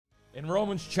In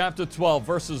Romans chapter 12,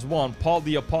 verses 1, Paul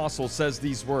the Apostle says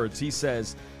these words. He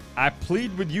says, I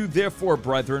plead with you, therefore,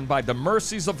 brethren, by the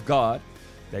mercies of God,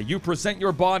 that you present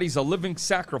your bodies a living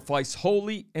sacrifice,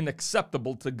 holy and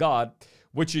acceptable to God,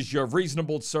 which is your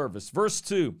reasonable service. Verse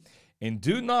 2, and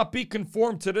do not be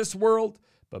conformed to this world,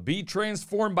 but be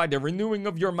transformed by the renewing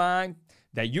of your mind,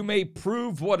 that you may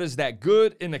prove what is that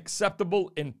good and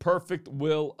acceptable and perfect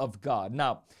will of God.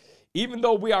 Now, even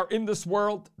though we are in this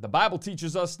world, the Bible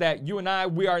teaches us that you and I,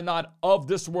 we are not of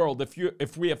this world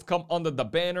if we have come under the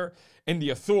banner and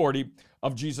the authority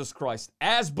of Jesus Christ.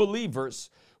 As believers,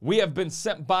 we have been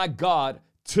sent by God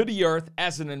to the earth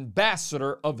as an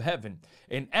ambassador of heaven.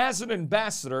 And as an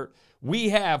ambassador, we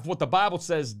have what the Bible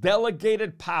says,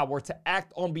 delegated power to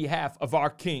act on behalf of our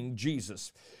King,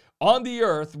 Jesus. On the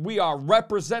earth, we are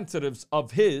representatives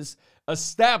of His,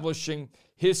 establishing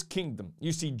His kingdom.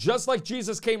 You see, just like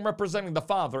Jesus came representing the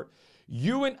Father,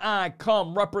 you and I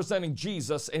come representing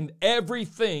Jesus in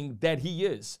everything that He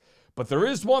is. But there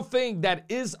is one thing that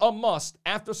is a must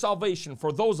after salvation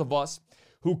for those of us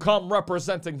who come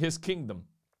representing His kingdom.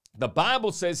 The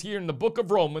Bible says here in the book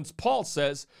of Romans, Paul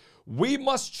says, we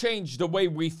must change the way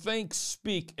we think,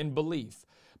 speak, and believe.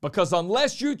 Because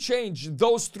unless you change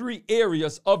those three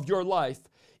areas of your life,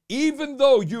 even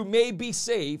though you may be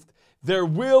saved, there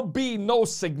will be no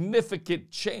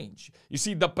significant change. You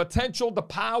see, the potential, the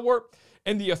power,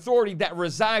 and the authority that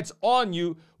resides on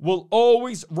you will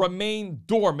always remain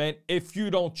dormant if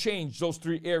you don't change those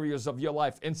three areas of your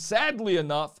life. And sadly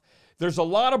enough, there's a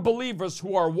lot of believers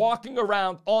who are walking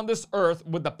around on this earth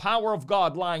with the power of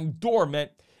God lying dormant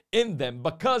in them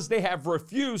because they have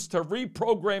refused to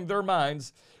reprogram their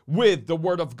minds with the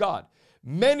Word of God.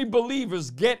 Many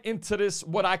believers get into this,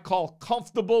 what I call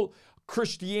comfortable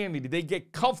Christianity. They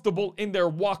get comfortable in their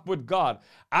walk with God.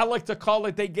 I like to call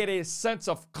it, they get a sense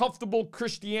of comfortable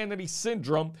Christianity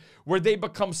syndrome where they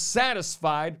become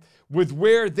satisfied with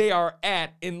where they are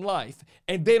at in life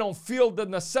and they don't feel the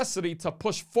necessity to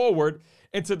push forward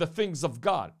into the things of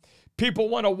God. People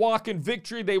want to walk in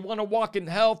victory. They want to walk in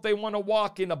health. They want to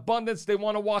walk in abundance. They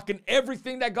want to walk in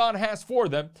everything that God has for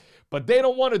them, but they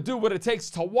don't want to do what it takes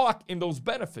to walk in those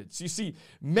benefits. You see,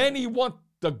 many want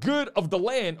the good of the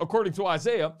land, according to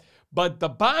Isaiah, but the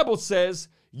Bible says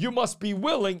you must be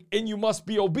willing and you must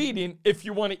be obedient if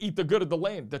you want to eat the good of the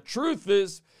land. The truth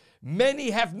is, many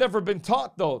have never been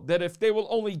taught, though, that if they will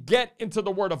only get into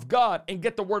the Word of God and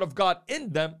get the Word of God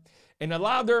in them and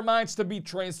allow their minds to be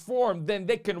transformed, then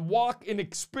they can walk and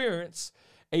experience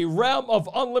a realm of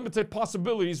unlimited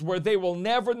possibilities where they will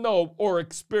never know or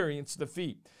experience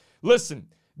defeat. Listen,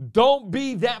 don't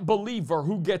be that believer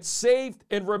who gets saved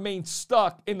and remains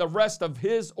stuck in the rest of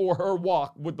his or her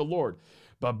walk with the Lord.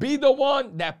 But be the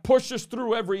one that pushes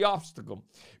through every obstacle.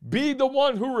 Be the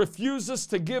one who refuses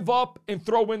to give up and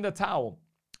throw in the towel.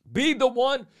 Be the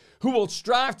one who will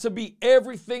strive to be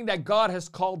everything that God has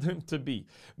called him to be.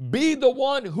 Be the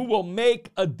one who will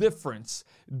make a difference.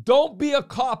 Don't be a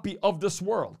copy of this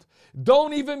world.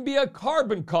 Don't even be a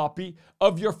carbon copy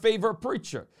of your favorite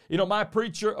preacher. You know, my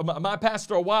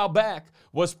pastor a while back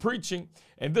was preaching,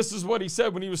 and this is what he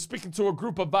said when he was speaking to a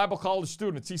group of Bible college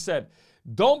students. He said,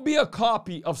 don't be a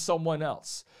copy of someone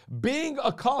else. Being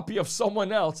a copy of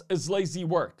someone else is lazy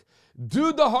work.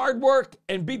 Do the hard work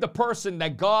and be the person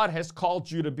that God has called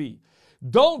you to be.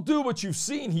 Don't do what you've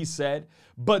seen, he said,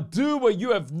 but do what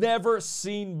you have never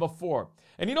seen before.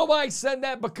 And you know why I said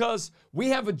that? Because we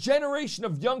have a generation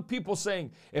of young people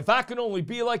saying, if I can only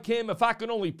be like him, if I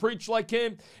can only preach like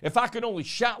him, if I can only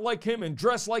shout like him and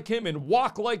dress like him and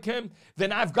walk like him,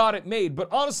 then I've got it made. But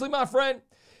honestly, my friend,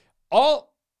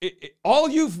 all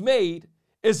you've made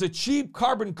is a cheap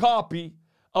carbon copy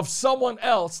of someone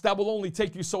else that will only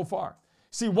take you so far.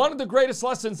 See, one of the greatest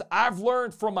lessons I've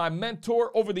learned from my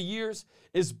mentor over the years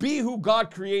is be who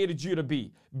God created you to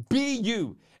be. Be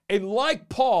you. And like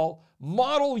Paul,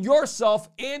 model yourself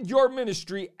and your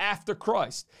ministry after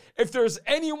Christ. If there's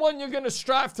anyone you're going to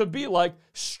strive to be like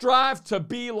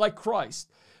Christ.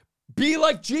 Be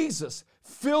like Jesus.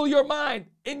 Fill your mind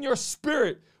and your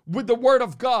spirit with the Word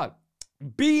of God.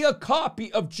 Be a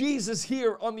copy of Jesus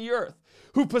here on the earth,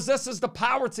 who possesses the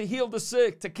power to heal the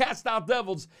sick, to cast out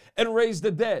devils, and raise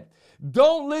the dead.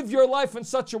 Don't live your life in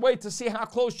such a way to see how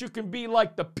close you can be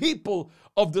like the people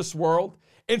of this world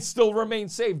and still remain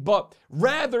saved, but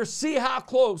rather see how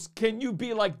close can you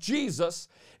be like Jesus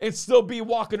and still be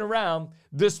walking around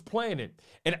this planet.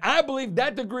 And I believe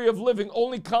that degree of living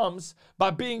only comes by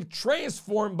being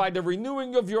transformed by the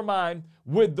renewing of your mind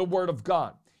with the Word of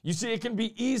God. You see, it can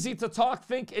be easy to talk,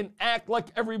 think, and act like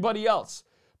everybody else.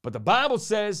 But the Bible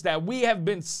says that we have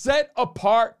been set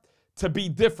apart to be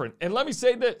different. And let me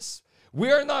say this.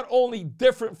 We are not only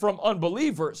different from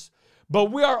unbelievers,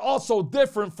 but we are also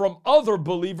different from other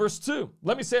believers too.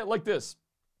 Let me say it like this.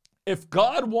 If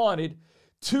God wanted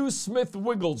 2 Smith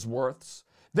Wigglesworths,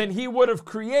 then he would have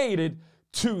created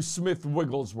 2 Smith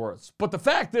Wigglesworths. But the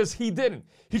fact is, he didn't.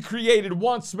 He created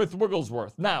 1 Smith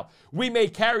Wigglesworth. Now, we may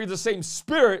carry the same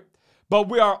spirit, but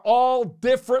we are all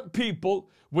different people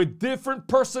with different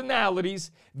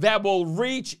personalities that will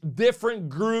reach different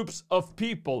groups of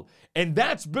people. And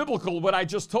that's biblical, what I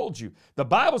just told you. The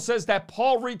Bible says that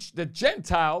Paul reached the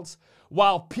Gentiles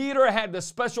while Peter had the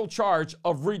special charge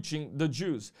of reaching the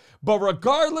Jews. But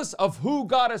regardless of who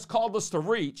God has called us to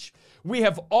reach, we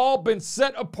have all been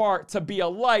set apart to be a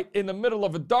light in the middle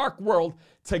of a dark world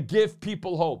to give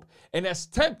people hope. And as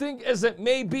tempting as it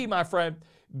may be, my friend,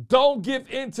 don't give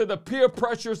in to the peer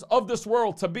pressures of this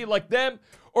world to be like them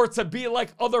or to be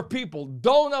like other people.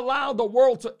 Don't allow the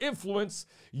world to influence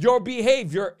your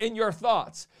behavior and your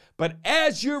thoughts. But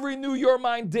as you renew your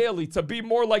mind daily to be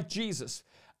more like Jesus,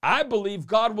 I believe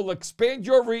God will expand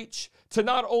your reach to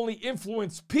not only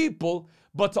influence people,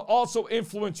 but to also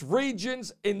influence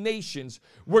regions and nations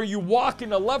where you walk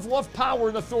in a level of power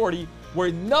and authority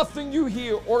where nothing you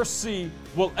hear or see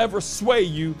will ever sway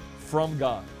you from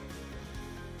God.